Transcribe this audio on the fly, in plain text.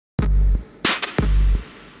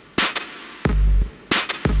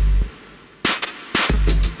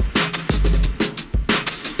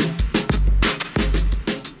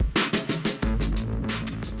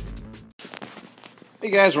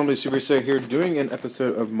Guys, Rumble Super Sick here doing an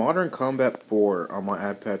episode of Modern Combat 4 on my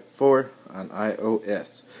iPad 4 on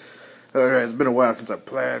iOS. Alright, it's been a while since I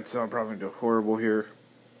played, so I'm probably going to do horrible here.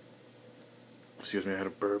 Excuse me, I had a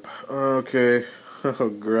burp. Okay. Oh,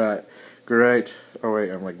 great. Great. Oh,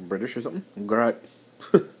 wait, I'm like British or something? Great.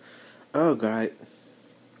 Oh, great.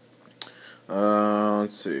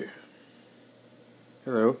 Let's see.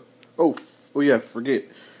 Hello. Oh yeah, forget.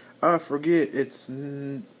 Forget, it's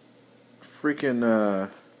freaking,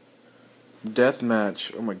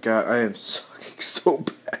 deathmatch. Oh my god, I am sucking so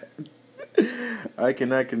bad. I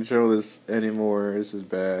cannot control this anymore. This is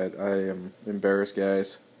bad. I am embarrassed,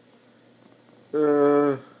 guys.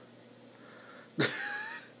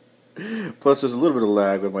 Plus, there's a little bit of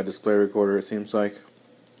lag with my display recorder, it seems like.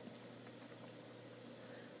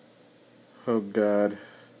 Oh god.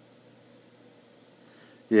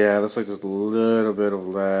 Yeah, looks like there's a little bit of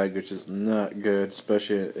lag, which is not good,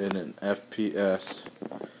 especially in an FPS.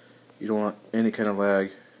 You don't want any kind of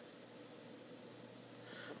lag.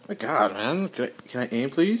 My god, man. Can I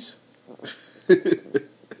aim, please?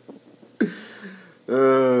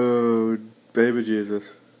 Oh, baby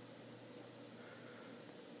Jesus.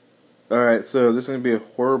 Alright, so this is going to be a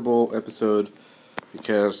horrible episode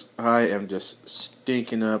because I am just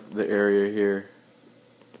stinking up the area here.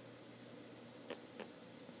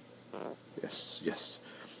 Yes.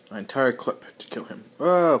 My entire clip to kill him.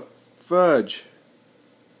 Oh, fudge.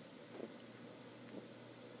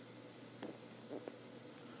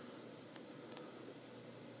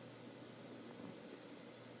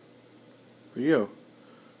 Yo,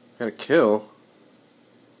 got a kill.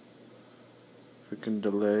 Freaking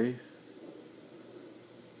delay.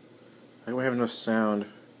 I don't have no sound.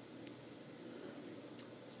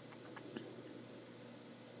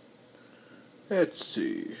 Let's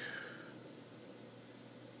see.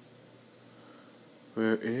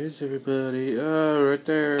 Where is everybody? Oh, right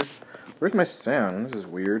there. Where's my sound? This is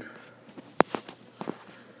weird.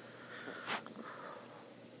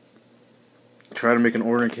 Try to make an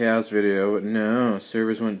Order Chaos video, but no,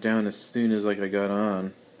 servers went down as soon as I got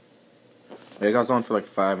on. I was on for like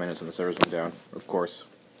 5 minutes and the servers went down, of course.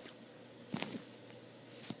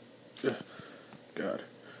 Ugh, God.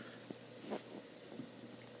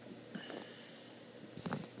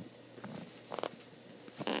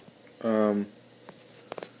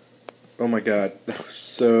 Oh my god, that was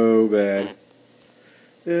so bad.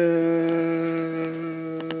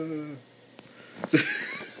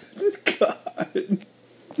 God.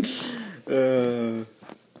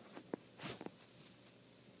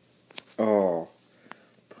 Oh,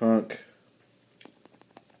 punk.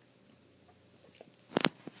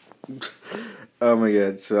 Oh my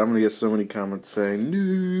god, so I'm gonna get so many comments saying,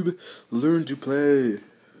 noob, learn to play.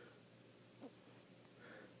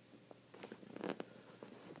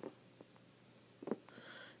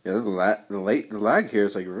 Yeah, the lag here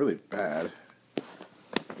is like really bad.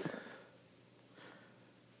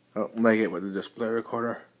 Oh, like it with the display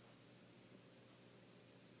recorder.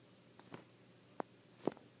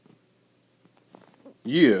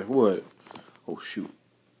 Yeah, what? Oh shoot.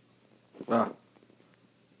 Ah.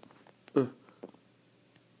 Die.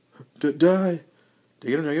 Did I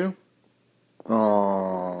get him? Did I get him?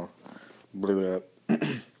 Aww. Blew it up.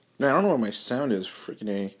 Man, I don't know what my sound is. Freaking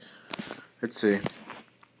A. Let's see.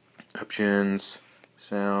 Options.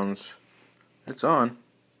 Sounds. It's on.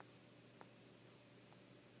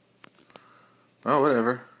 Oh,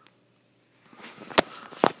 whatever.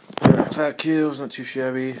 Fat kills, not too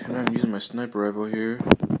shabby. And I'm using my sniper rifle here.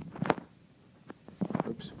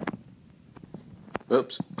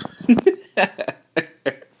 Oops.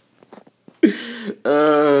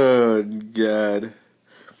 Oh, God.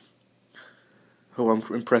 Oh, I'm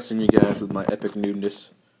impressing you guys with my epic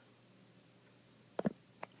nudeness.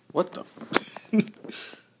 What the?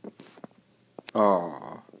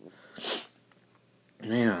 Aw.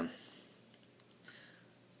 Man.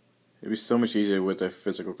 It'd be so much easier with a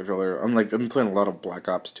physical controller. I'm playing a lot of Black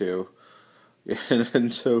Ops 2. Yeah,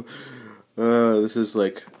 and so, this is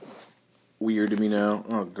like weird to me now.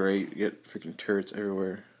 Oh, great. You get freaking turrets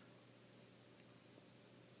everywhere.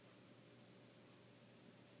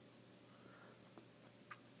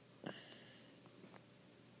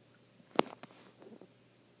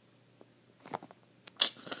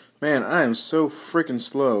 Man, I am so freaking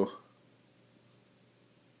slow.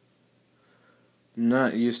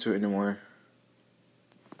 Not used to it anymore.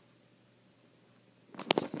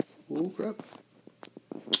 Oh, crap.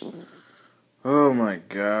 Oh my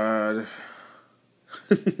god.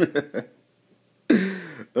 I'm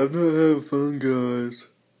not having fun, guys.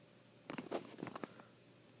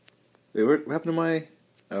 Wait, what happened to my...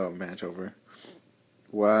 Oh, match over.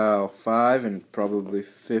 Wow, 5 and probably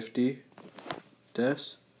 50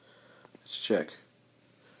 deaths. Let's check.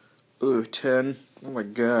 Ooh, 10. Oh my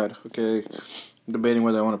god. Okay. I'm debating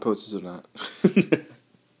whether I want to post this or not.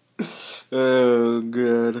 Oh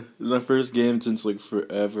god. It's my first game since like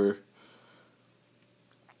forever.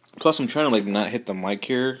 Plus I'm trying to like not hit the mic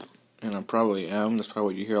here. And I probably am. That's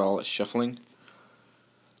probably why you hear all that shuffling.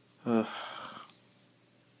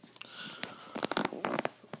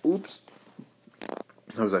 Oops.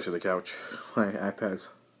 That was actually the couch. My iPad's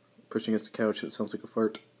pushing against the couch. It sounds like a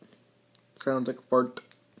fart. Sounds like a fart.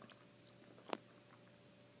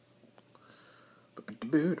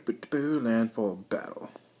 Landfall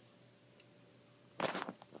battle.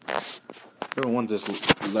 I don't want this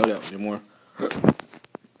loadout anymore. I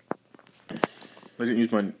didn't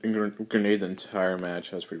use my grenade the entire match.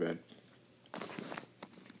 That was pretty bad.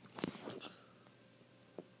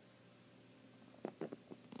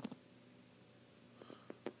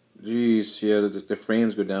 Jeez, yeah, the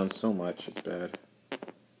frames go down so much. It's bad.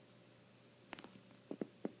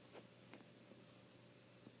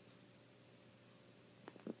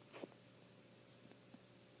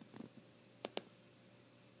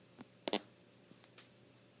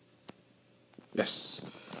 Yes!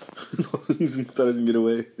 Thought I was gonna get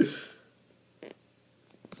away.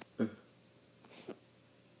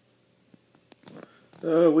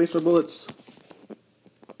 Waste my bullets.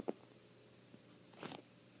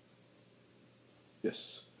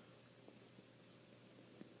 Yes.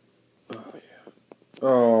 Oh, yeah.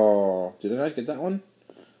 Oh, did I get that one?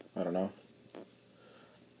 I don't know.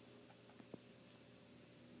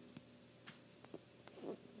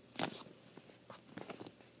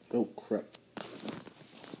 Oh, crap.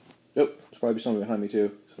 Yep, there's probably something behind me,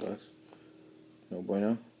 too. So that's no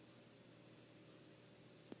bueno.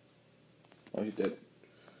 Oh, he's dead.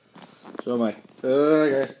 So am I. Oh,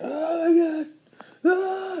 guys. Oh, my God.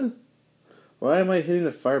 Ah! Why am I hitting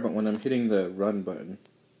the fire button when I'm hitting the run button?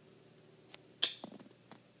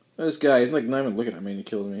 This guy, he's like not even looking at me and he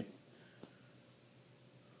killed me.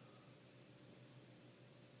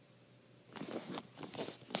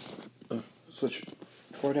 Switch.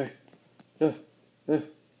 Before I die.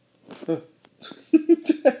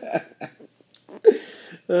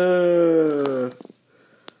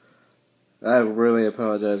 I really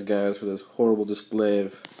apologize, guys, for this horrible display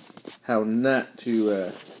of how not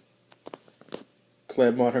to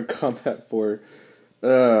play Modern Combat 4.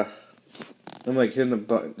 I'm like hitting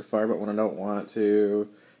the fire button when I don't want to.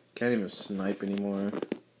 Can't even snipe anymore.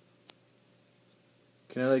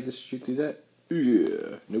 Can I like just shoot through that?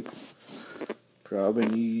 Yeah. Nope. Probably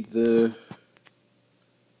need the...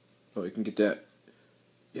 Oh, you can get that.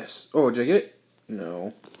 Yes. Oh, did I get it?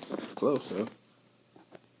 No. Close, though.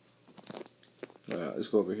 Alright, let's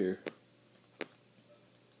go over here.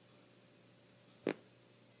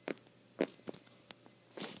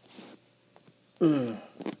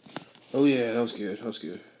 Oh yeah, that was good. That was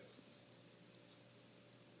good.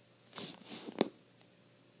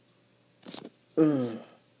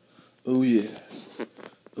 Oh yeah.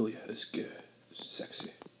 Oh yeah, that's good. It's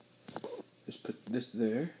sexy. Let's put this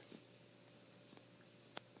there.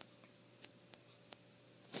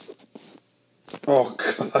 Oh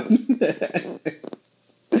god.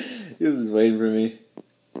 He was just waiting for me.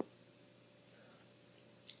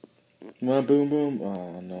 Come on, boom boom.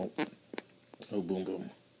 Oh no. No boom boom.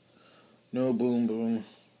 No boom boom.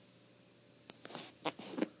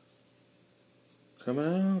 Coming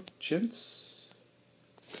out, gents.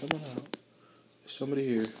 Coming out. There's somebody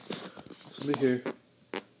here. Somebody here.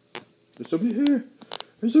 There's somebody here.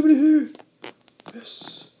 There's somebody here.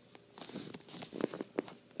 Yes.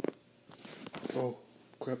 Oh,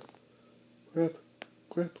 crap. Crap.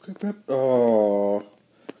 Crap, crap, crap. Oh.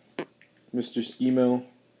 Mr. Schemo.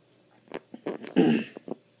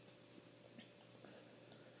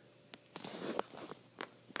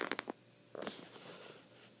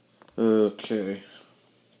 Okay.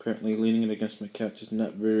 Apparently leaning it against my couch is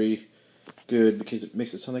not very good because it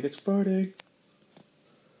makes it sound like it's farting.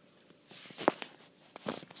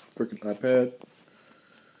 Freaking iPad.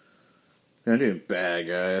 Man, I'm doing bad,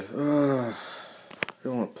 guys. I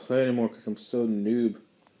don't want to play anymore because I'm so noob.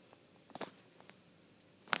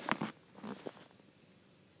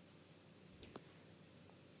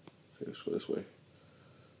 Okay, let's go this way.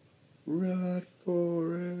 Run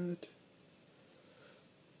for it.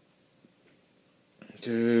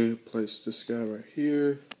 Okay, place this guy right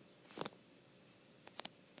here.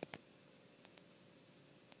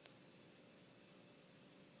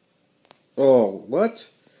 Oh, what?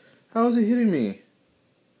 How is he hitting me?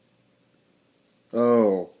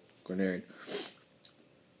 Oh, grenade.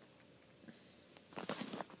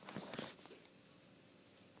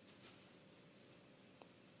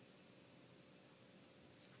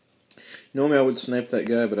 Normally I would snipe that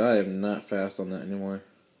guy, but I am not fast on that anymore.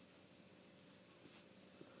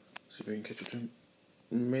 See if I can catch up to him.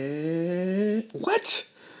 Man, what?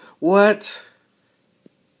 What?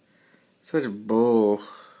 Such a bull.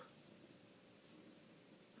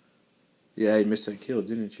 Yeah, you missed that kill,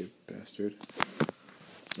 didn't you, bastard?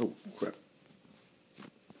 Oh, crap.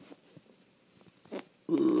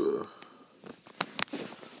 Ugh.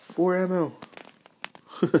 4 ammo.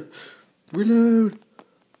 Reload.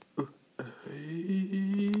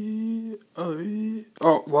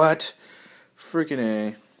 Oh, what? Freaking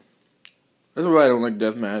A. That's why I don't like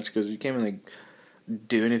deathmatch, because you can't even,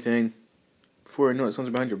 do anything. Before I know it,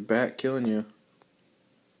 someone's behind your back killing you.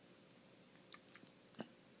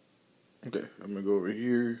 Okay, I'm gonna go over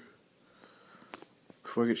here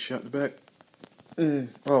before I get shot in the back.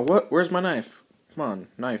 Oh, what? Where's my knife? Come on,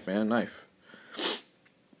 knife, man, knife.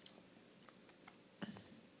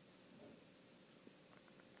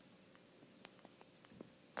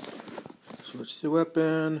 Switch the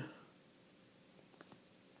weapon.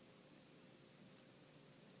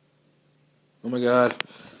 Oh my god.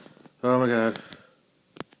 Oh my god.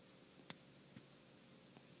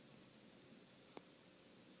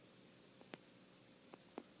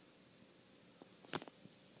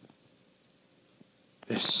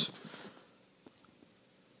 Yes.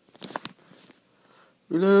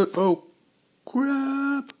 Reload. Oh,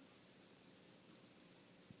 crap.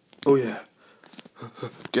 Oh yeah.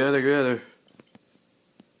 Gather, gather.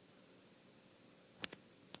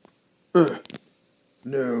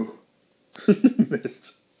 No.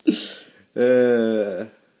 Missed.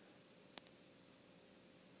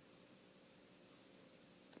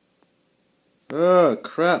 Oh,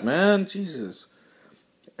 crap, man. Jesus.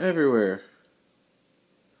 Everywhere.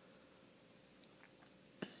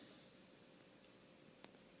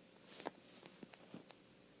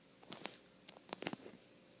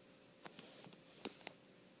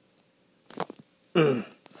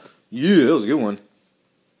 Yeah, that was a good one.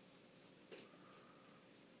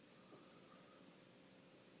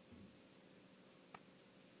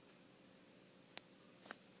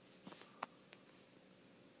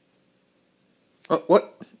 Oh,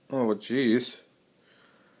 what? Oh, jeez.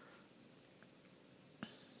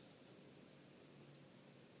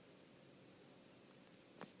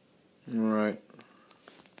 Alright.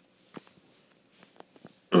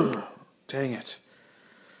 Dang it.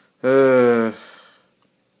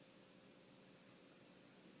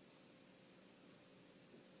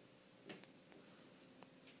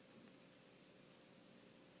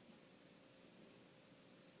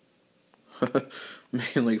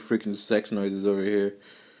 Making like freaking sex noises over here.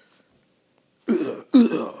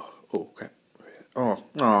 Oh, crap. Oh,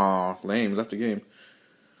 aw, lame. Left the game.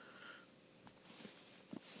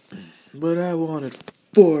 But I wanted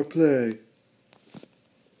foreplay.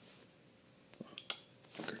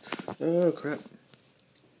 Oh, crap.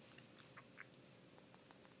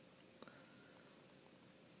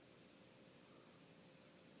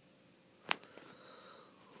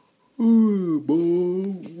 Ooh,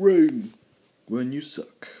 boring. When you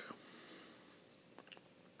suck.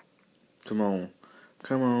 Come on.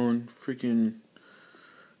 Come on. Freaking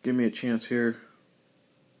give me a chance here.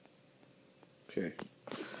 Okay.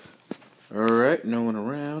 Alright, no one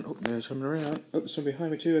around. Oh, there's someone around. Oh, there's someone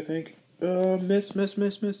behind me too, I think. Oh, miss.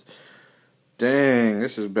 Dang,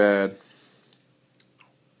 this is bad.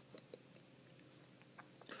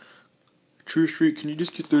 True Street, can you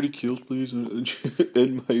just get 30 kills, please, and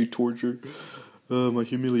end my torture, my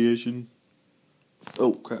humiliation?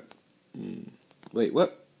 Oh, crap. Wait,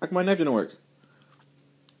 what? How come my knife didn't work?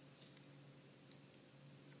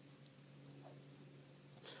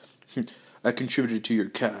 I contributed to your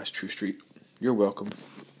cast, True Street. You're welcome.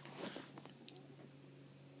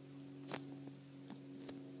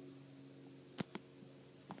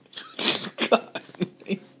 God.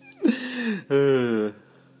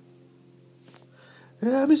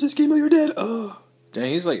 Yeah, Mr. Schemo, you're dead. Oh.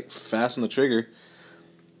 Dang, he's like fast on the trigger.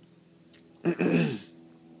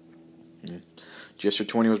 Gesture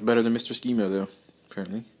 20 was better than Mr. Schemo, though,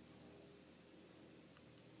 apparently.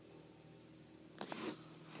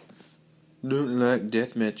 Don't like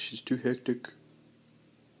deathmatch, it's too hectic.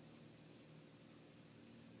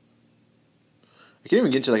 I can't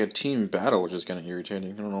even get into like a team battle, which is kind of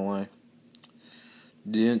irritating. I don't know why.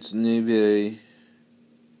 Dance nebe.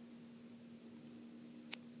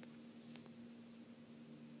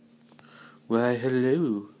 Why,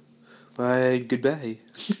 hello. Why, goodbye.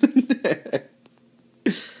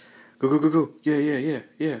 Go. Yeah.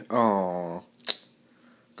 Aww.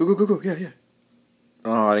 Go. Yeah.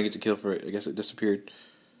 Oh, I didn't get to kill for it. I guess it disappeared.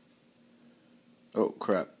 Oh,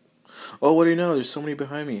 crap. Oh, what do you know? There's so many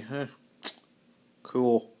behind me. Huh?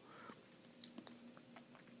 Cool.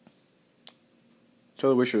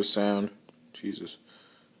 Totally wish it was sound. Jesus.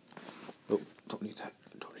 Oh, don't need that.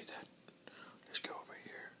 Don't need that. Let's go over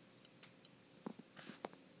here.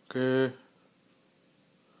 Okay.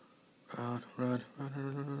 Run.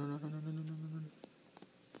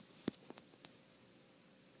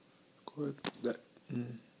 Quick. That.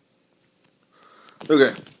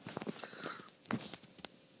 Okay.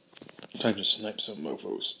 Time to snipe some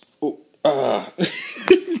mofos. Oh.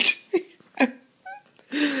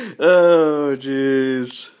 Oh,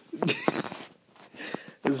 jeez.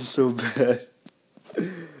 This is so bad.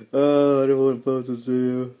 Oh, I don't want to post this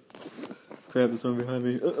video. Crap, there's someone behind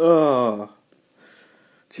me. Oh.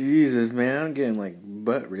 Jesus, man, I'm getting like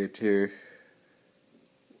butt raped here.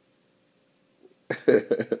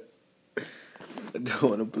 I don't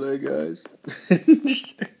want to play, guys.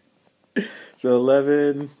 So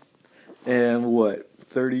 11 and what?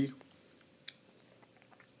 30?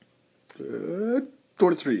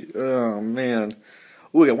 23. Oh, man.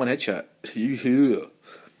 Ooh, I got one headshot. Yeah.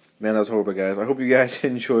 Man, that was horrible, guys. I hope you guys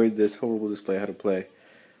enjoyed this horrible display of how to play.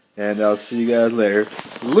 And I'll see you guys later.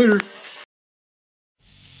 Later.